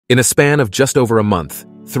In a span of just over a month,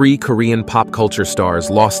 3 Korean pop culture stars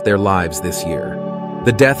lost their lives this year.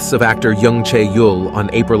 The deaths of actor Jung Chae-yull on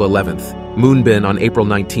April 11th, Moonbin on April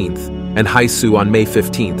 19th, and Haesoo on May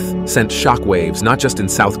 15th sent shockwaves not just in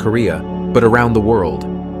South Korea, but around the world.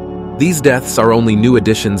 These deaths are only new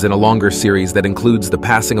additions in a longer series that includes the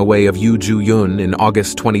passing away of Yoo Joo-yoon in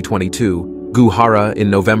August 2022, Goo Hara in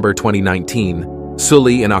November 2019,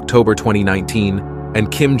 Sulli in October 2019, and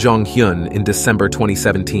Kim Jong-hyun in December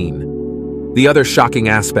 2017. The other shocking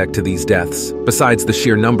aspect to these deaths, besides the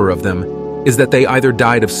sheer number of them, is that they either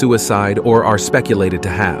died of suicide or are speculated to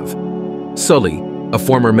have. Sulli, a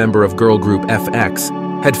former member of girl group FX,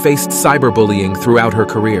 had faced cyberbullying throughout her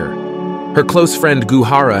career. Her close friend Goo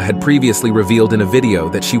Hara had previously revealed in a video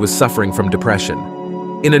that she was suffering from depression.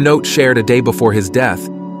 In a note shared a day before his death,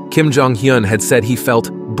 Kim Jong-hyun had said he felt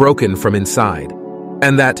broken from inside,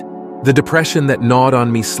 and that the depression that gnawed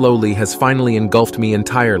on me slowly has finally engulfed me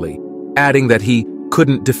entirely, adding that he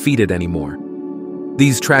couldn't defeat it anymore.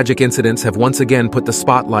 These tragic incidents have once again put the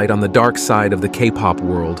spotlight on the dark side of the K-pop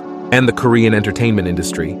world and the Korean entertainment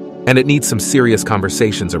industry, and it needs some serious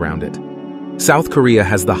conversations around it. South Korea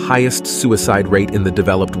has the highest suicide rate in the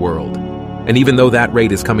developed world, and even though that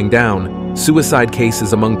rate is coming down, suicide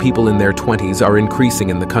cases among people in their 20s are increasing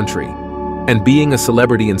in the country. And being a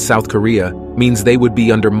celebrity in South Korea means they would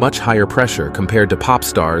be under much higher pressure compared to pop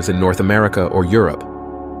stars in North America or Europe.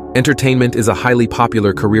 Entertainment is a highly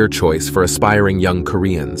popular career choice for aspiring young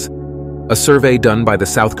Koreans. A survey done by the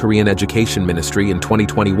South Korean Education Ministry in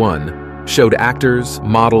 2021 showed actors,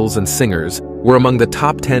 models, and singers were among the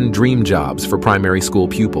top 10 dream jobs for primary school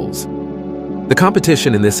pupils. The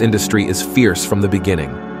competition in this industry is fierce from the beginning.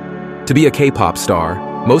 To be a K-pop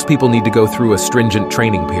star, most people need to go through a stringent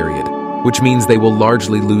training period, which means they will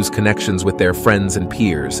largely lose connections with their friends and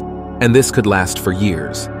peers, and this could last for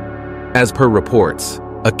years. As per reports,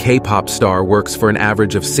 a K-pop star works for an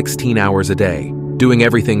average of 16 hours a day, doing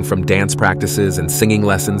everything from dance practices and singing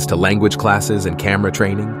lessons to language classes and camera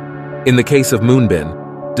training. In the case of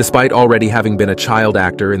Moonbin, despite already having been a child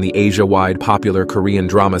actor in the Asia-wide popular Korean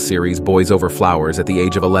drama series Boys Over Flowers at the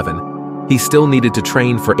age of 11, he still needed to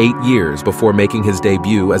train for 8 years before making his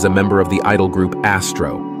debut as a member of the idol group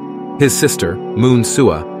Astro. His sister, Moon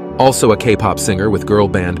Sua, also a K-pop singer with girl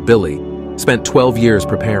band Billy, spent 12 years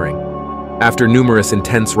preparing. After numerous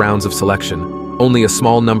intense rounds of selection, only a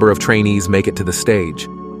small number of trainees make it to the stage.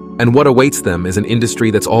 And what awaits them is an industry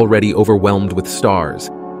that's already overwhelmed with stars,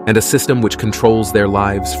 and a system which controls their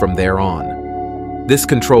lives from there on. This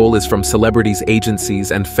control is from celebrities'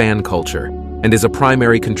 agencies and fan culture, and is a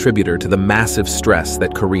primary contributor to the massive stress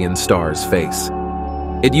that Korean stars face.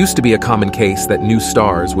 It used to be a common case that new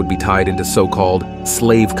stars would be tied into so-called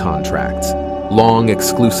slave contracts, long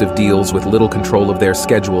exclusive deals with little control of their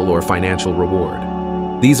schedule or financial reward.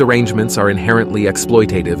 These arrangements are inherently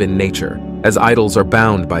exploitative in nature, as idols are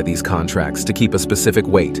bound by these contracts to keep a specific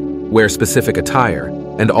weight, wear specific attire,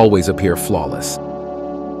 and always appear flawless.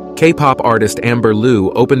 K-pop artist Amber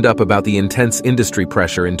Liu opened up about the intense industry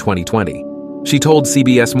pressure in 2020. She told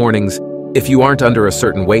CBS Mornings, "If you aren't under a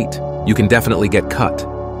certain weight, you can definitely get cut.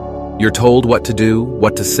 You're told what to do,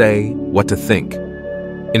 what to say, what to think."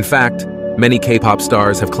 In fact, many K-pop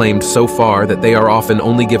stars have claimed so far that they are often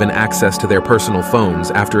only given access to their personal phones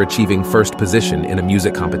after achieving first position in a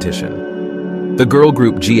music competition. The girl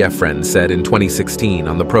group GFriend said in 2016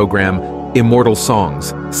 on the program Immortal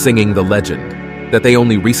Songs, Singing the Legend, that they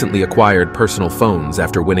only recently acquired personal phones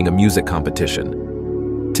after winning a music competition.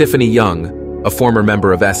 Tiffany Young, a former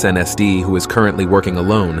member of SNSD who is currently working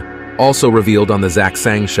alone, also revealed on the Zach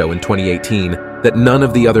Sang show in 2018 that none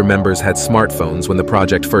of the other members had smartphones when the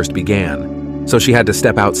project first began, so she had to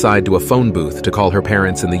step outside to a phone booth to call her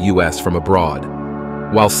parents in the US from abroad.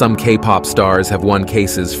 While some K-pop stars have won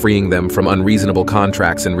cases freeing them from unreasonable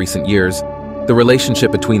contracts in recent years, the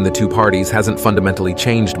relationship between the two parties hasn't fundamentally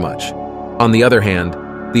changed much. On the other hand,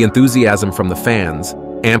 the enthusiasm from the fans,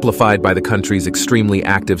 amplified by the country's extremely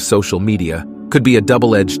active social media, could be a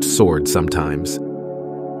double-edged sword sometimes.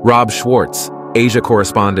 Rob Schwartz, Asia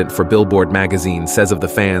correspondent for Billboard magazine, says of the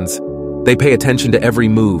fans, "They pay attention to every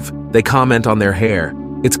move, they comment on their hair.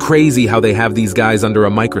 It's crazy how they have these guys under a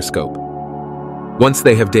microscope." Once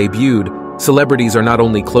they have debuted, celebrities are not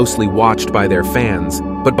only closely watched by their fans,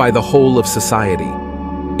 but by the whole of society.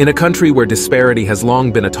 In a country where disparity has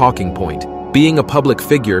long been a talking point, being a public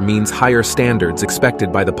figure means higher standards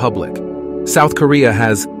expected by the public. South Korea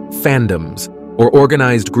has fandoms, or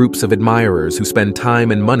organized groups of admirers who spend time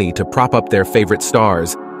and money to prop up their favorite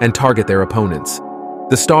stars and target their opponents.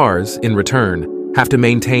 The stars, in return, have to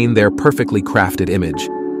maintain their perfectly crafted image.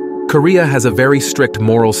 Korea has a very strict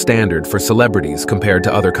moral standard for celebrities compared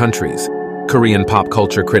to other countries. Korean pop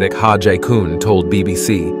culture critic Ha Jae-kun told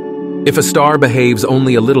BBC, "If a star behaves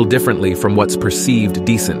only a little differently from what's perceived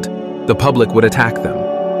decent, the public would attack them.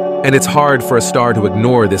 And it's hard for a star to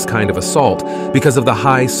ignore this kind of assault because of the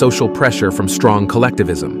high social pressure from strong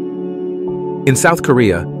collectivism." In South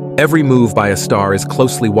Korea, every move by a star is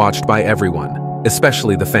closely watched by everyone,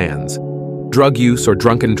 especially the fans. Drug use or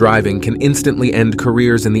drunken driving can instantly end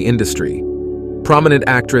careers in the industry. Prominent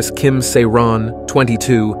actress Kim Jong-hyun,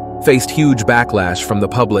 22, faced huge backlash from the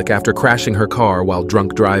public after crashing her car while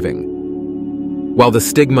drunk driving. While the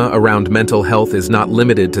stigma around mental health is not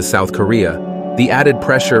limited to South Korea, the added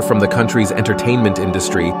pressure from the country's entertainment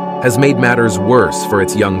industry has made matters worse for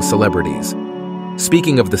its young celebrities.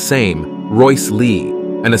 Speaking of the same, Royce Lee,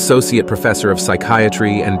 an associate professor of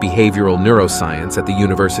psychiatry and behavioral neuroscience at the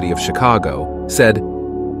University of Chicago, said,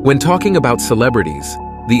 "When talking about celebrities,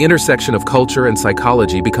 the intersection of culture and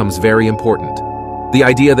psychology becomes very important. The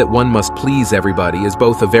idea that one must please everybody is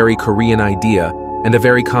both a very Korean idea and a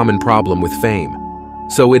very common problem with fame.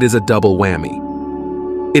 So it is a double whammy."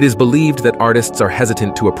 It is believed that artists are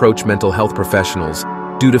hesitant to approach mental health professionals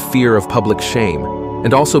due to fear of public shame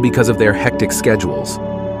and also because of their hectic schedules.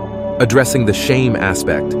 Addressing the shame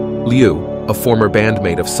aspect, Liu, a former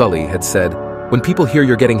bandmate of Sulli, had said, "When people hear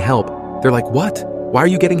you're getting help, they're like, 'What? Why are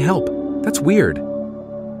you getting help? That's weird.'"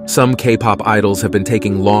 Some K-pop idols have been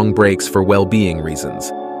taking long breaks for well-being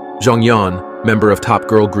reasons. Jung-hyun, member of top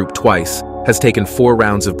girl group Twice, has taken 4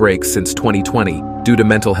 rounds of breaks since 2020 due to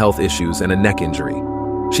mental health issues and a neck injury.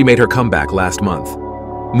 She made her comeback last month.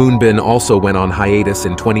 Moonbin also went on hiatus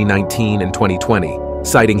in 2019 and 2020,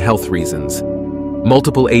 citing health reasons.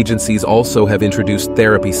 Multiple agencies also have introduced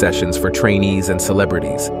therapy sessions for trainees and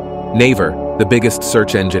celebrities. Naver, the biggest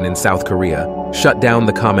search engine in South Korea, shut down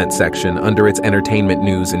the comment section under its entertainment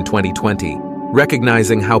news in 2020,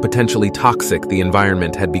 recognizing how potentially toxic the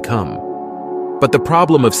environment had become. But the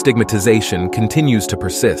problem of stigmatization continues to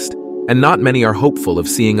persist, and not many are hopeful of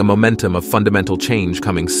seeing a momentum of fundamental change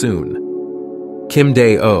coming soon. Kim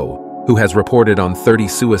Dae-oh, who has reported on 30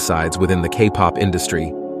 suicides within the K-pop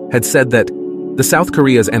industry, had said that the South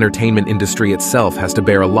Korea's entertainment industry itself has to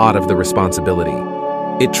bear a lot of the responsibility.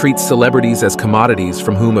 It treats celebrities as commodities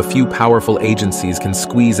from whom a few powerful agencies can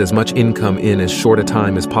squeeze as much income in as short a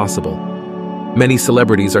time as possible. Many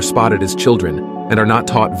celebrities are spotted as children and are not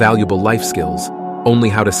taught valuable life skills, only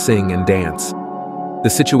how to sing and dance. The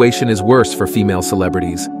situation is worse for female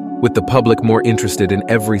celebrities, with the public more interested in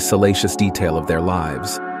every salacious detail of their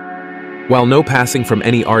lives. While no passing from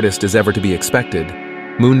any artist is ever to be expected,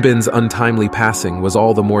 Moonbin's untimely passing was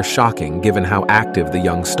all the more shocking given how active the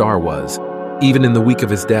young star was, even in the week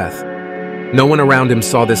of his death. No one around him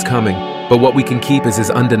saw this coming, but what we can keep is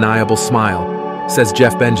his undeniable smile, says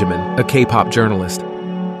Jeff Benjamin, a K-pop journalist.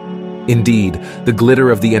 Indeed, the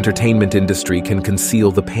glitter of the entertainment industry can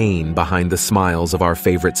conceal the pain behind the smiles of our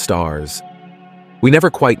favorite stars. We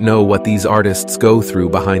never quite know what these artists go through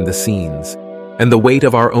behind the scenes, and the weight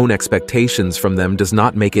of our own expectations from them does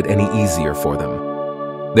not make it any easier for them.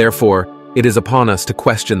 Therefore, it is upon us to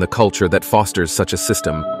question the culture that fosters such a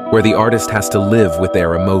system, where the artist has to live with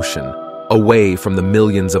their emotion, away from the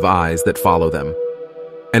millions of eyes that follow them.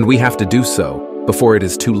 And we have to do so before it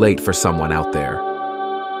is too late for someone out there.